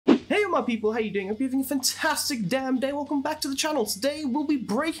my people, how you doing? Hope you're having a fantastic damn day. Welcome back to the channel. Today we'll be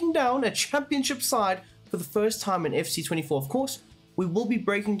breaking down a championship side for the first time in FC24. Of course, we will be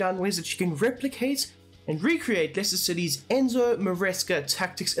breaking down ways that you can replicate and recreate Leicester City's Enzo Maresca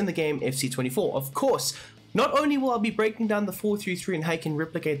tactics in the game FC24. Of course, not only will I be breaking down the 4-3-3 and how you can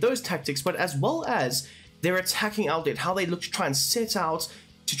replicate those tactics, but as well as their attacking outlet, how they look to try and set out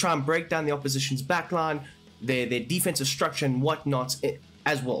to try and break down the opposition's backline, their defensive structure and whatnot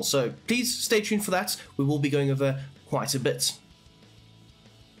as well. So please stay tuned for that. We will be going over quite a bit.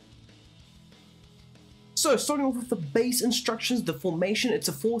 So starting off with the base instructions, the formation, it's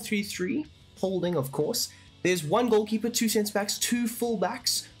a 4-3-3, holding of course. There's one goalkeeper, two centre backs, two full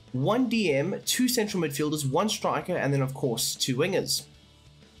backs, one DM, two central midfielders, one striker, and then of course two wingers.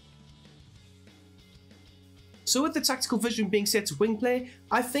 So with the tactical vision being set to wing play,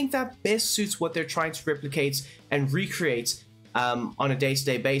 I think that best suits what they're trying to replicate and recreate on a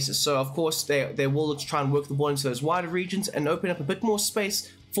day-to-day basis. So of course they will look to try and work the ball into those wider regions and open up a bit more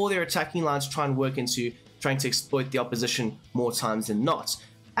space for their attacking lines to try and work into trying to exploit the opposition more times than not.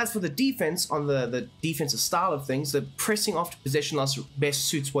 As for the defense, on the defensive style of things, the pressing after possession loss best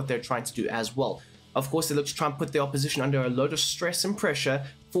suits what they're trying to do as well. Of course, they look to try and put the opposition under a load of stress and pressure,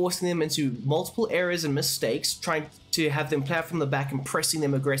 forcing them into multiple errors and mistakes, trying to have them play out from the back and pressing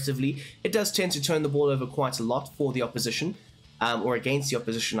them aggressively. It does tend to turn the ball over quite a lot for the opposition, or against the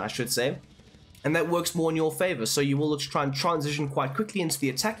opposition, I should say. And that works more in your favor, so you will look to try and transition quite quickly into the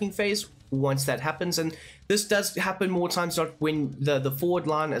attacking phase once that happens. And this does happen more times not when the forward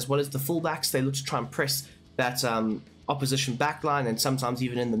line as well as the fullbacks, they look to try and press that opposition back line and sometimes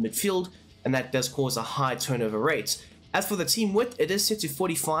even in the midfield, and that does cause a high turnover rate. As for the team width, it is set to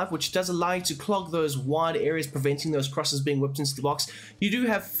 45, which does allow you to clog those wide areas, preventing those crosses being whipped into the box. You do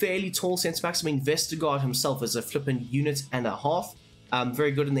have fairly tall centre backs. I mean, Vestergaard himself is a flippin' unit and a half.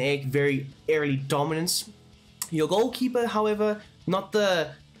 Very good in the air, very aerially dominant. Your goalkeeper, however, not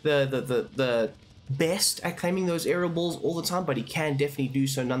the best at claiming those aerial balls all the time, but he can definitely do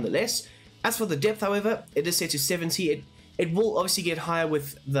so nonetheless. As for the depth, however, it is set to 70. It will obviously get higher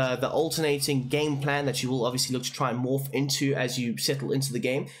with the alternating game plan that you will obviously look to try and morph into as you settle into the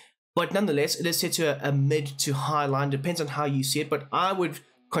game. But nonetheless, it is set to a mid to high line, depends on how you see it, but I would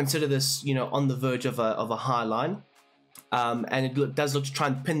consider this, you know, on the verge of a high line. And it does look to try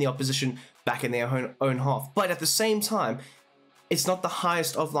and pin the opposition back in their own half. But at the same time, it's not the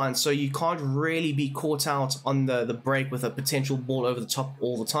highest of lines, so you can't really be caught out on the break with a potential ball over the top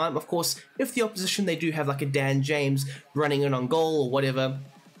all the time. Of course, if the opposition, they do have like a Dan James running in on goal or whatever,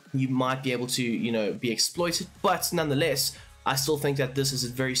 you might be able to, you know, be exploited. But nonetheless, I still think that this is a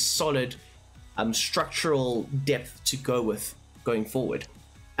very solid structural depth to go with going forward.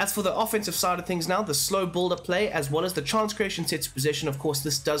 As for the offensive side of things now, the slow build-up play as well as the chance creation sets possession, of course,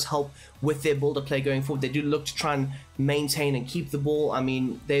 this does help with their build-up play going forward. They do look to try and maintain and keep the ball. I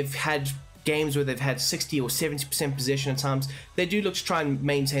mean, they've had games where they've had 60 or 70% possession at times. They do look to try and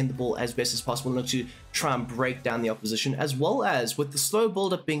maintain the ball as best as possible and look to try and break down the opposition, as well as with the slow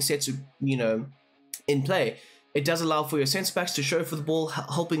build-up being set to, you know, in play. It does allow for your centre backs to show for the ball,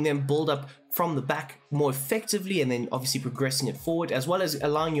 helping them build up from the back more effectively and then obviously progressing it forward, as well as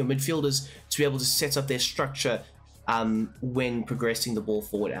allowing your midfielders to be able to set up their structure when progressing the ball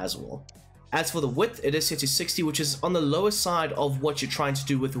forward as well. As for the width, it is set to 60, which is on the lower side of what you're trying to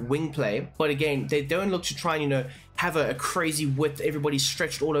do with wing play. But again, they don't look to try and, you know, have a crazy width, everybody's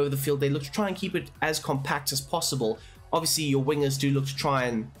stretched all over the field. They look to try and keep it as compact as possible. Obviously, your wingers do look to try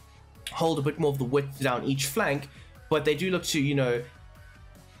and hold a bit more of the width down each flank, but they do look to, you know,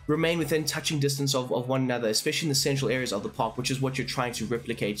 remain within touching distance of one another, especially in the central areas of the park, which is what you're trying to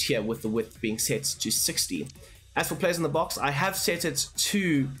replicate here with the width being set to 60. As for players in the box, I have set it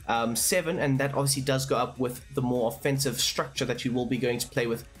to 7, and that obviously does go up with the more offensive structure that you will be going to play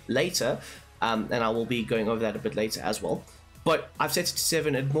with later, and I will be going over that a bit later as well. But I've set it to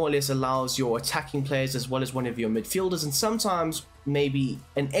 7. It more or less allows your attacking players as well as one of your midfielders, and sometimes maybe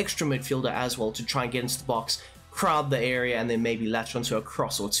an extra midfielder as well, to try and get into the box, crowd the area, and then maybe latch onto a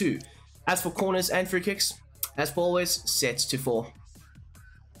cross or two. As for corners and free kicks, as always, set to 4.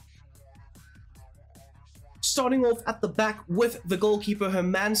 Starting off at the back with the goalkeeper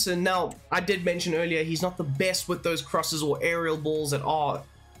Hermansen. Now, I did mention earlier, he's not the best with those crosses or aerial balls that are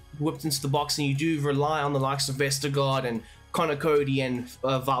whipped into the box, and you do rely on the likes of Vestergaard and Connor Cody and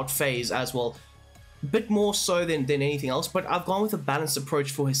Wout Faes as well. A bit more so than anything else, but I've gone with a balanced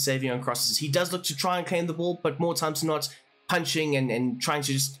approach for his saving on crosses. He does look to try and claim the ball, but more times than not punching and trying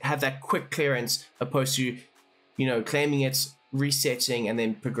to just have that quick clearance, opposed to, you know, claiming it resetting and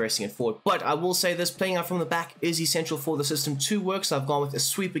then progressing it forward. But I will say this, playing out from the back is essential for the system to work, so I've gone with a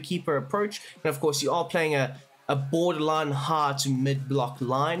sweeper keeper approach. And of course you are playing a borderline hard to mid block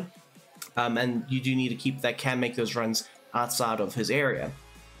line, and you do need to keep that can make those runs outside of his area.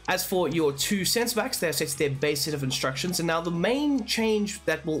 As for your two centre backs, they're set to their base set of instructions, and now the main change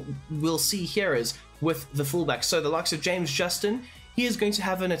that we'll see here is with the fullbacks. So the likes of James Justin, he is going to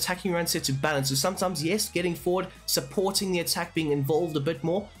have an attacking run set to balance. So sometimes, yes, getting forward, supporting the attack, being involved a bit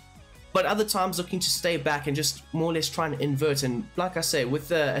more, but other times looking to stay back and just more or less trying to invert. And like I say, with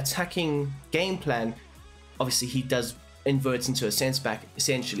the attacking game plan, obviously he does invert into a centre back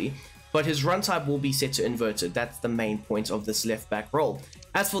essentially, but his run type will be set to inverted. That's the main point of this left back role.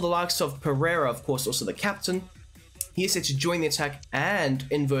 As for the likes of Pereira, of course, also the captain, he is set to join the attack and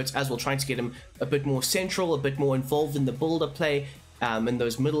invert as well, trying to get him a bit more central, a bit more involved in the build-up play, in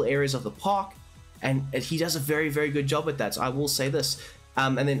those middle areas of the park, and he does a very, very good job at that, so I will say this.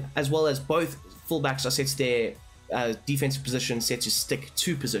 And then as well as both fullbacks are set to their defensive position, set to stick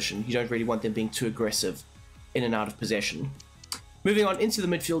to position. You don't really want them being too aggressive in and out of possession. Moving on into the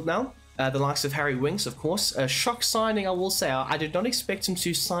midfield now. The likes of Harry Winks, of course. A shock signing, I will say. I did not expect him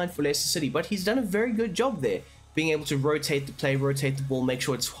to sign for Leicester City, but he's done a very good job there. Being able to rotate the play, rotate the ball, make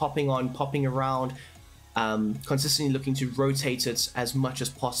sure it's hopping on, popping around, consistently looking to rotate it as much as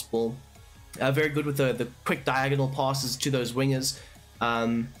possible. Very good with the quick diagonal passes to those wingers.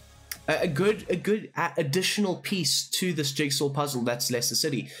 A good additional piece to this jigsaw puzzle that's Leicester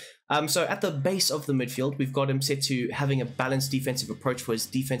City. So at the base of the midfield, we've got him set to having a balanced defensive approach for his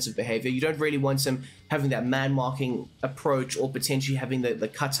defensive behavior. You don't really want him having that man-marking approach or potentially having the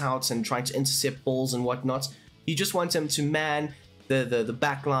cutouts and trying to intercept balls and whatnot. You just want him to man the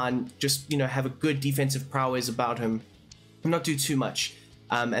back line, just, you know, have a good defensive prowess about him, and not do too much.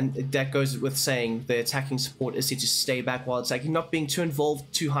 And that goes with saying the attacking support is set to stay back while attacking, not being too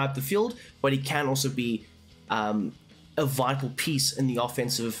involved too high up the field, but he can also be a vital piece in the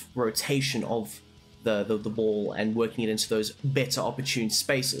offensive rotation of the ball and working it into those better opportune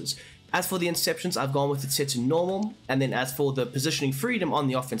spaces. As for the interceptions, I've gone with it set to normal, and then as for the positioning freedom on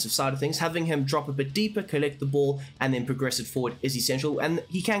the offensive side of things, having him drop a bit deeper, collect the ball, and then progress it forward is essential, and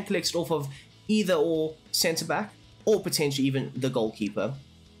he can collect it off of either or centre back, or potentially even the goalkeeper.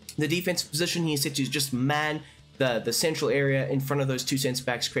 The defensive position, he is set to just man the central area in front of those two centre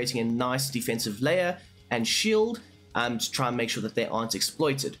backs, creating a nice defensive layer and shield, to try and make sure that they aren't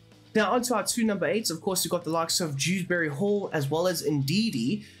exploited. Now onto our two number 8s, of course we've got the likes of Dewsbury Hall as well as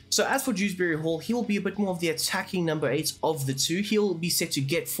Ndidi. So as for Dewsbury Hall, he will be a bit more of the attacking number 8 of the two. He'll be set to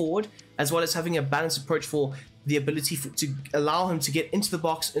get forward, as well as having a balanced approach for the ability to allow him to get into the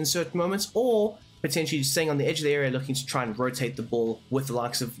box in certain moments, or potentially staying on the edge of the area looking to try and rotate the ball with the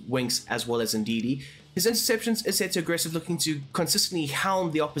likes of Winks as well as Ndidi. His interceptions is set to aggressive, looking to consistently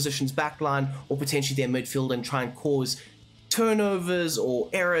hound the opposition's backline or potentially their midfield and try and cause turnovers or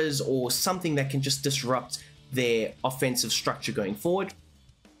errors or something that can just disrupt their offensive structure going forward.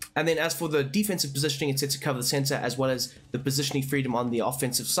 And then as for the defensive positioning, it's set to cover the center as well as the positioning freedom on the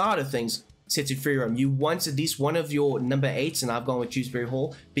offensive side of things, set to free roam. You want at least one of your number 8s, and I've gone with Dewsbury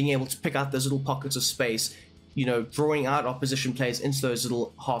Hall, being able to pick out those little pockets of space, you know, drawing out opposition players into those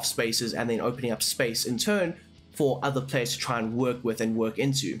little half spaces and then opening up space in turn for other players to try and work with and work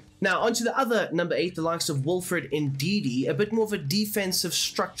into. Now onto the other number 8, the likes of Wilfred Ndidi, a bit more of a defensive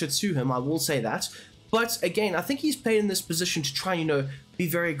structure to him, I will say that. But again, I think he's played in this position to try, you know, be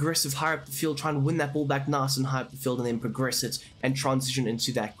very aggressive higher up the field, trying to win that ball back nice and high up the field and then progress it and transition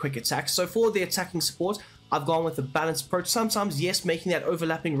into that quick attack. So for the attacking support, I've gone with a balanced approach. Sometimes, yes, making that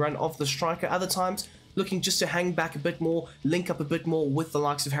overlapping run of the striker. Other times, looking just to hang back a bit more, link up a bit more with the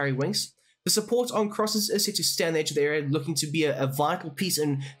likes of Harry Winks. The support on crosses is set to stay on the edge of the area, looking to be a vital piece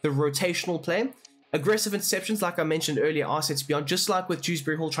in the rotational play. Aggressive interceptions, like I mentioned earlier, are set to be on, just like with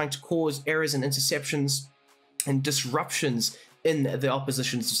Dewsbury Hall, trying to cause errors and interceptions and disruptions in the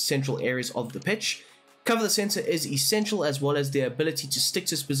opposition's central areas of the pitch. Cover the centre is essential, as well as the ability to stick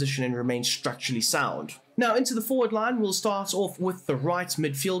to his position and remain structurally sound. Now into the forward line, we'll start off with the right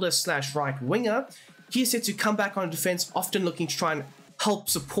midfielder slash right winger. He is set to come back on defence, often looking to try and help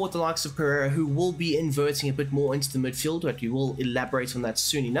support the likes of Pereira, who will be inverting a bit more into the midfield, but we will elaborate on that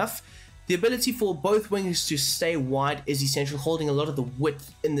soon enough. The ability for both wingers to stay wide is essential, holding a lot of the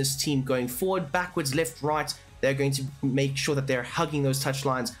width in this team going forward, backwards, left, right. They're going to make sure that they're hugging those touch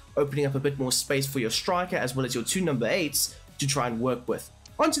lines, opening up a bit more space for your striker as well as your two number 8s to try and work with.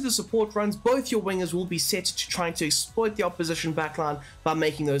 Onto the support runs, both your wingers will be set to trying to exploit the opposition backline by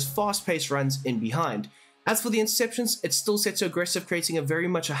making those fast-paced runs in behind. As for the interceptions, it's still set to aggressive, creating a very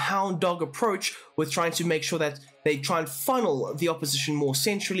much a hound dog approach with trying to make sure that they try and funnel the opposition more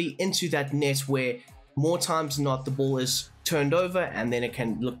centrally into that net, where more times than not the ball is turned over and then it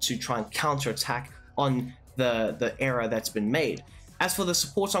can look to try and counter-attack on the error that's been made. As for the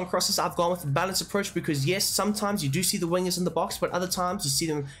support on crosses, I've gone with a balanced approach because yes, sometimes you do see the wingers in the box, but other times you see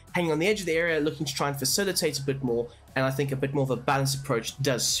them hanging on the edge of the area looking to try and facilitate a bit more, and I think a bit more of a balanced approach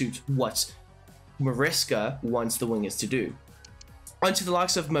does suit what Maresca wants the wingers to do. Onto the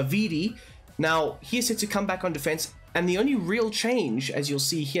likes of Mavidi. Now, he's set to come back on defense, and the only real change, as you'll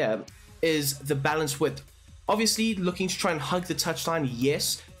see here, is the balance width. Obviously, looking to try and hug the touchline,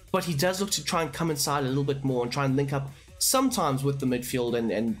 yes, but he does look to try and come inside a little bit more and try and link up sometimes with the midfield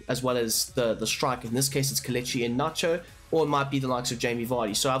and as well as the striker. In this case, it's Kelechi and Nacho, or it might be the likes of Jamie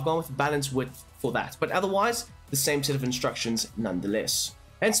Vardy. So I've gone with balance width for that, but otherwise, the same set of instructions nonetheless.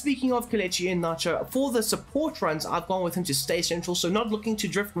 And speaking of Kelechi and Nacho, for the support runs, I've gone with him to stay central, so not looking to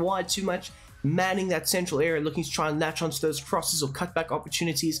drift wide too much, manning that central area, looking to try and latch onto those crosses or cutback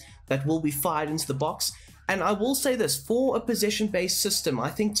opportunities that will be fired into the box. And I will say this, for a possession-based system, I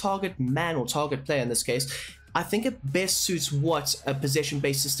think target man or target player in this case, I think it best suits what a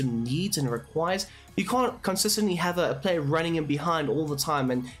possession-based system needs and requires. You can't consistently have a player running in behind all the time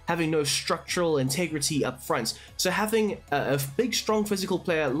and having no structural integrity up front. So having a big, strong physical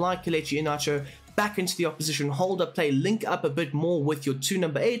player like Kelechi Iheanacho back into the opposition, hold up play, link up a bit more with your two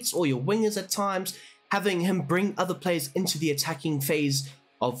number 8s or your wingers at times, having him bring other players into the attacking phase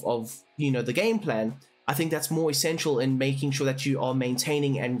of the game plan, I think that's more essential in making sure that you are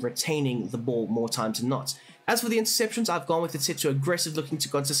maintaining and retaining the ball more times than not. As for the interceptions, I've gone with it set to aggressive, looking to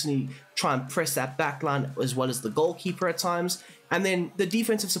consistently try and press that back line as well as the goalkeeper at times. And then the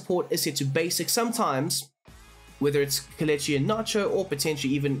defensive support is set to basic sometimes, whether it's Kelechi and Nacho or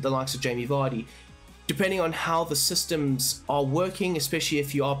potentially even the likes of Jamie Vardy. Depending on how the systems are working, especially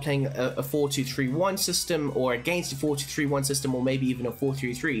if you are playing a 4-2-3-1 system or against a 4-2-3-1 system or maybe even a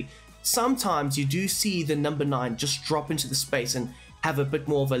 4-3-3, sometimes you do see the number 9 just drop into the space and have a bit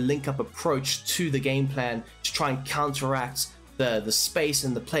more of a link-up approach to the game plan to try and counteract the space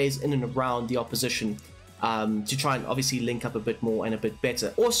and the players in and around the opposition, to try and obviously link up a bit more and a bit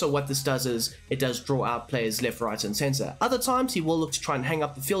better. Also, what this does is it does draw out players left, right, and center. Other times, he will look to try and hang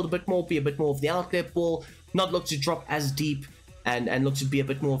up the field a bit more, be a bit more of the outlet ball, not look to drop as deep, and look to be a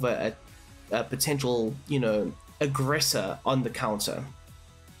bit more of a potential, aggressor on the counter.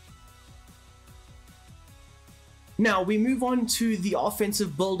 Now, we move on to the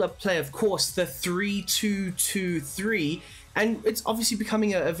offensive build-up play, of course, the 3-2-2-3, and it's obviously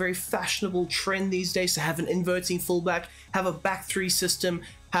becoming a very fashionable trend these days to have an inverting fullback, have a back 3 system,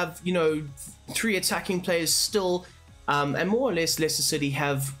 have, 3 attacking players still, and more or less Leicester City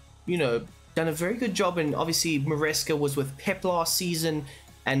have, done a very good job. And obviously Maresca was with Pep last season,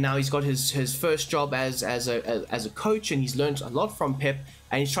 and now he's got his first job as a coach, and he's learned a lot from Pep,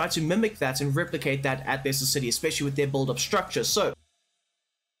 and he's tried to mimic that and replicate that at Leicester City, especially with their build-up structure. So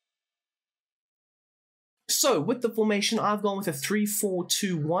with the formation, I've gone with a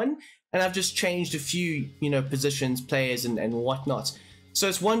 3-4-2-1, and I've just changed a few, positions, players, and whatnot. So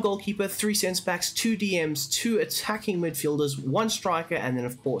it's 1 goalkeeper, 3 centre-backs, 2 DMs, 2 attacking midfielders, 1 striker, and then,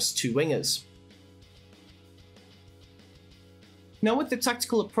 of course, 2 wingers. Now, with the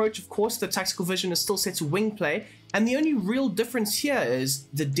tactical approach, of course, the tactical vision is still set to wing play, and the only real difference here is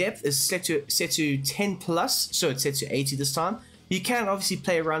the depth is set to 10 plus, so it's set to 80 this time. You can obviously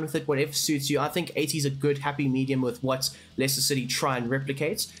play around with it, whatever suits you. I think 80 is a good, happy medium with what Leicester City try and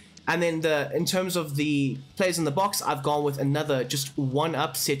replicate. And then in terms of the players in the box, I've gone with another just 1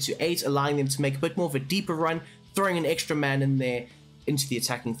 up set to 8, allowing them to make a bit more of a deeper run, throwing an extra man in there into the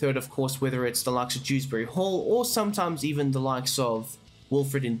attacking third, of course, whether it's the likes of Dewsbury Hall or sometimes even the likes of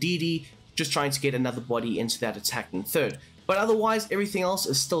Wilfred and Ndidi, just trying to get another body into that attacking third. But otherwise, everything else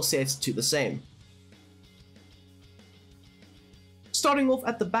is still set to the same. Starting off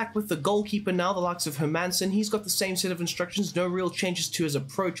at the back with the goalkeeper now, the likes of Hermansen, he's got the same set of instructions, no real changes to his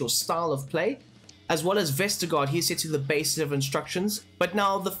approach or style of play. As well as Vestergaard, he's set to the base set of instructions. But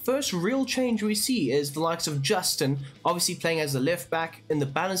now the first real change we see is the likes of Justin, obviously playing as the left back in the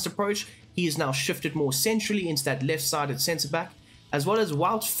balanced approach. He is now shifted more centrally into that left-sided centre back. As well as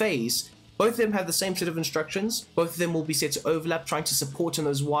Wout Faes, both of them have the same set of instructions. Both of them will be set to overlap, trying to support in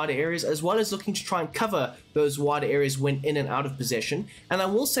those wider areas, as well as looking to try and cover those wider areas when in and out of possession. And I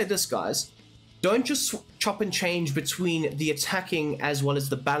will say this, guys, don't just chop and change between the attacking as well as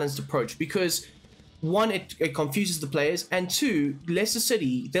the balanced approach, because 1, it confuses the players, and 2, Leicester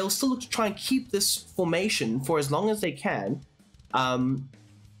City, they'll still look to try and keep this formation for as long as they can,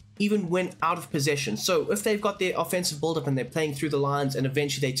 even when out of possession. So if they've got their offensive build-up and they're playing through the lines and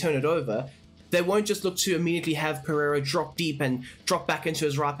eventually they turn it over, they won't just look to immediately have Pereira drop deep and drop back into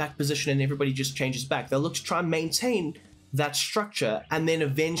his right back position and everybody just changes back. They'll look to try and maintain that structure and then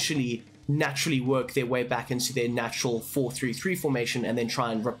eventually naturally work their way back into their natural 4-3-3 formation and then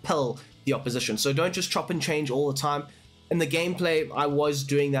try and repel the opposition. So don't just chop and change all the time. In the gameplay, I was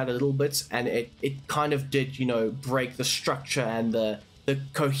doing that a little bit, and it kind of did, you know, break the structure and the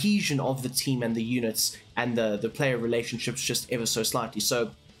cohesion of the team and the units and the player relationships just ever so slightly.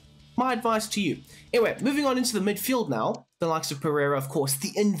 So my advice to you. Anyway, moving on into the midfield now. The likes of Pereira, of course,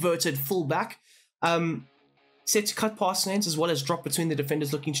 the inverted fullback. Set to cut past lanes as well as drop between the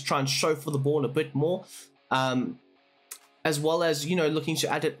defenders, looking to try and show for the ball a bit more. As well as, you know, looking to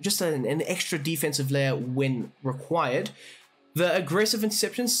add just an extra defensive layer when required. The aggressive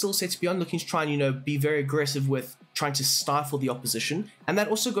interceptions still set to be on, looking to try and, you know, be very aggressive with trying to stifle the opposition. And that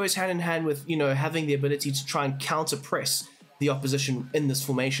also goes hand in hand with, you know, having the ability to try and counter press the opposition in this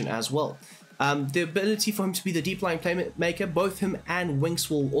formation as well. The ability for him to be the deep lying playmaker, both him and Winks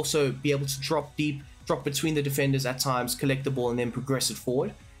will also be able to drop deep, drop between the defenders at times, collect the ball and then progress it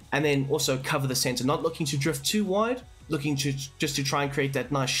forward. And then also cover the center, not looking to drift too wide, looking to just to try and create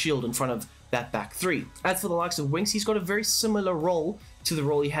that nice shield in front of that back three. As for the likes of Winks, he's got a very similar role to the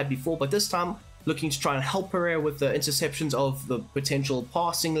role he had before, but this time looking to try and help Pereira with the interceptions of the potential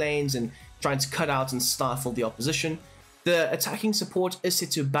passing lanes and trying to cut out and stifle the opposition. The attacking support is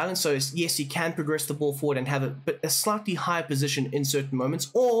set to balance, so yes, he can progress the ball forward and have a slightly higher position in certain moments,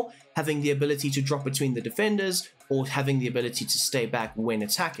 or having the ability to drop between the defenders, or having the ability to stay back when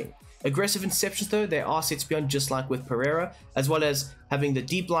attacking. Aggressive interceptions, though, they are set to be on just like with Pereira, as well as having the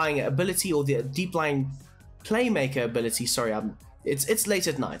deep lying ability, or the deep lying playmaker ability. Sorry, it's late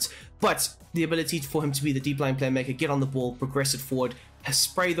at night, but the ability for him to be the deep lying playmaker, get on the ball, progress it forward,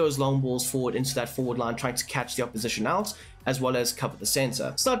 spray those long balls forward into that forward line, trying to catch the opposition out, as well as cover the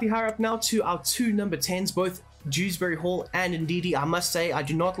center. Slightly higher up now to our two number 10s, both Dewsbury Hall and Ndidi. I must say, I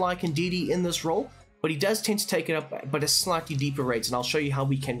do not like Ndidi in this role, but he does tend to take it up but a slightly deeper rate, and I'll show you how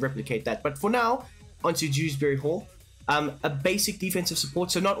we can replicate that. But for now, onto Dewsbury Hall. A basic defensive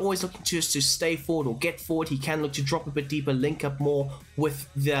support, so not always looking just to stay forward or get forward. He can look to drop a bit deeper, link up more with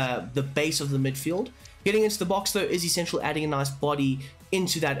the base of the midfield. Getting into the box, though, is essential, adding a nice body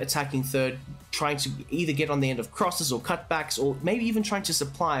into that attacking third, trying to either get on the end of crosses or cutbacks, or maybe even trying to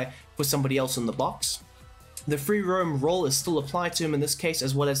supply for somebody else in the box. The free roam role is still applied to him in this case,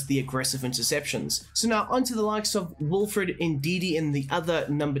 as well as the aggressive interceptions. So now onto the likes of Wilfred Ndidi in the other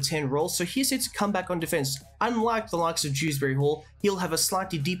number 10 role. So he's set to come back on defense. Unlike the likes of Dewsbury Hall, he'll have a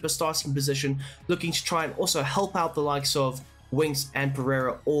slightly deeper starting position, looking to try and also help out the likes of Winks and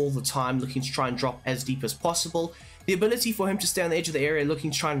Pereira all the time, looking to try and drop as deep as possible. The ability for him to stay on the edge of the area,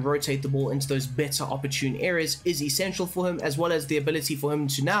 looking to try and rotate the ball into those better opportune areas, is essential for him, as well as the ability for him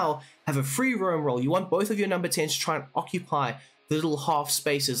to now have a free roam role. You want both of your number 10s to try and occupy the little half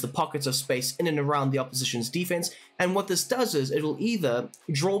spaces, the pockets of space in and around the opposition's defense. And what this does is it will either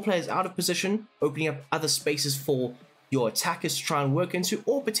draw players out of position, opening up other spaces for your attackers to try and work into,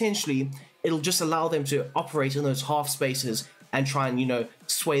 or potentially it'll just allow them to operate in those half spaces and try and, you know,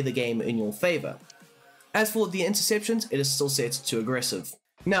 sway the game in your favor. As for the interceptions, it is still set to aggressive.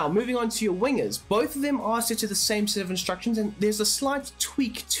 Now, moving on to your wingers, both of them are set to the same set of instructions, and there's a slight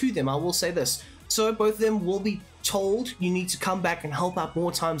tweak to them, I will say this. So both of them will be told you need to come back and help out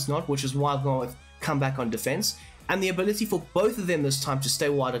more times than not, which is why I've gone with come back on defense. And the ability for both of them this time to stay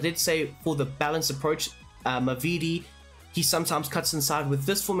wide. I did say for the balanced approach, Mavidi, he sometimes cuts inside. With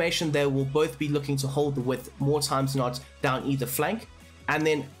this formation, they will both be looking to hold the width more times than not down either flank. And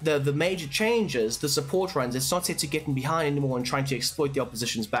then the major changes, the support runs, it's not set to getting behind anymore and trying to exploit the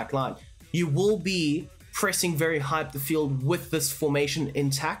opposition's back line. You will be pressing very high up the field with this formation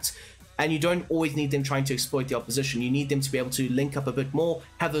intact, and you don't always need them trying to exploit the opposition. You need them to be able to link up a bit more,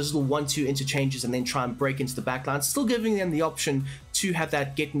 have those little 1-2 interchanges, and then try and break into the back line, still giving them the option to have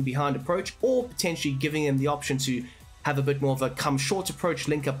that getting behind approach, or potentially giving them the option to have a bit more of a come short approach,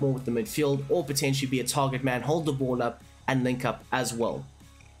 link up more with the midfield, or potentially be a target man, hold the ball up, and link up as well.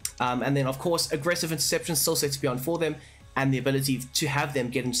 And then, of course, aggressive interceptions still set to be on for them, and the ability to have them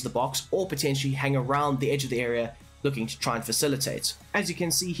get into the box or potentially hang around the edge of the area looking to try and facilitate. As you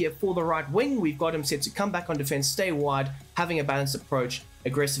can see here for the right wing, we've got him set to come back on defense, stay wide, having a balanced approach,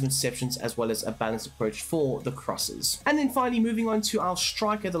 aggressive interceptions, as well as a balanced approach for the crosses. And then finally moving on to our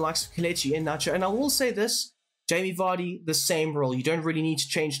striker, the likes of Kelechi Iheanacho. And I will say this, Jamie Vardy, the same role. You don't really need to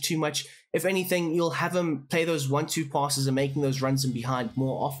change too much. If anything, you'll have him play those 1-2 passes and making those runs in behind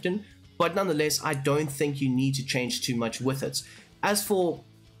more often. But nonetheless, I don't think you need to change too much with it. As for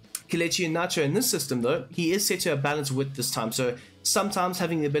Kelechi Iheanacho in this system though, he is set to a balanced width this time, so sometimes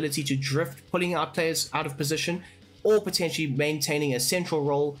having the ability to drift, pulling out players out of position, or potentially maintaining a central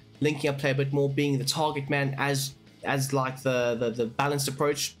role, linking up play a bit more, being the target man as like the balanced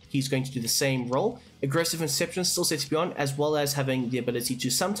approach, he's going to do the same role. Aggressive interception still set to be on, as well as having the ability to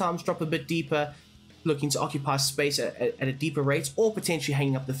sometimes drop a bit deeper, looking to occupy space at a deeper rate, or potentially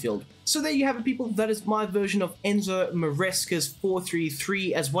hanging up the field. So there you have it, people. That is my version of Enzo Maresca's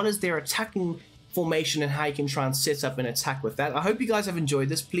 4-3-3, as well as their attacking formation and how you can try and set up an attack with that. I hope you guys have enjoyed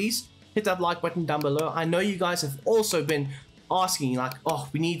this. Please hit that like button down below. I know you guys have also been asking, like, oh,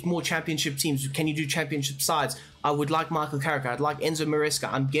 we need more championship teams. Can you do championship sides? I would like Michael Carricker. I'd like Enzo Maresca.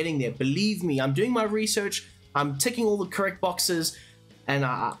 I'm getting there. Believe me, I'm doing my research. I'm ticking all the correct boxes. And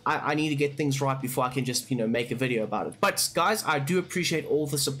I need to get things right before I can just, you know, make a video about it. But guys, I do appreciate all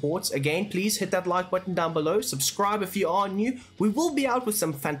the support. Again, please hit that like button down below. Subscribe if you are new. We will be out with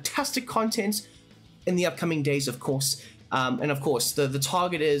some fantastic content in the upcoming days, of course. And of course, the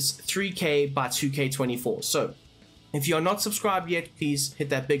target is 3K by 2K24. So if you're not subscribed yet, please hit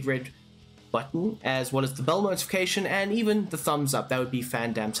that big red button, as well as the bell notification and even the thumbs up. That would be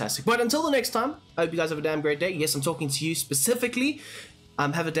fantastic. But until the next time, I hope you guys have a damn great day. Yes, I'm talking to you specifically.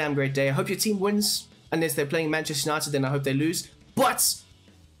 Have a damn great day. I hope your team wins. Unless they're playing Manchester United, then I hope they lose. But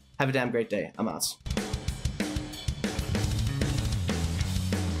have a damn great day. I'm out.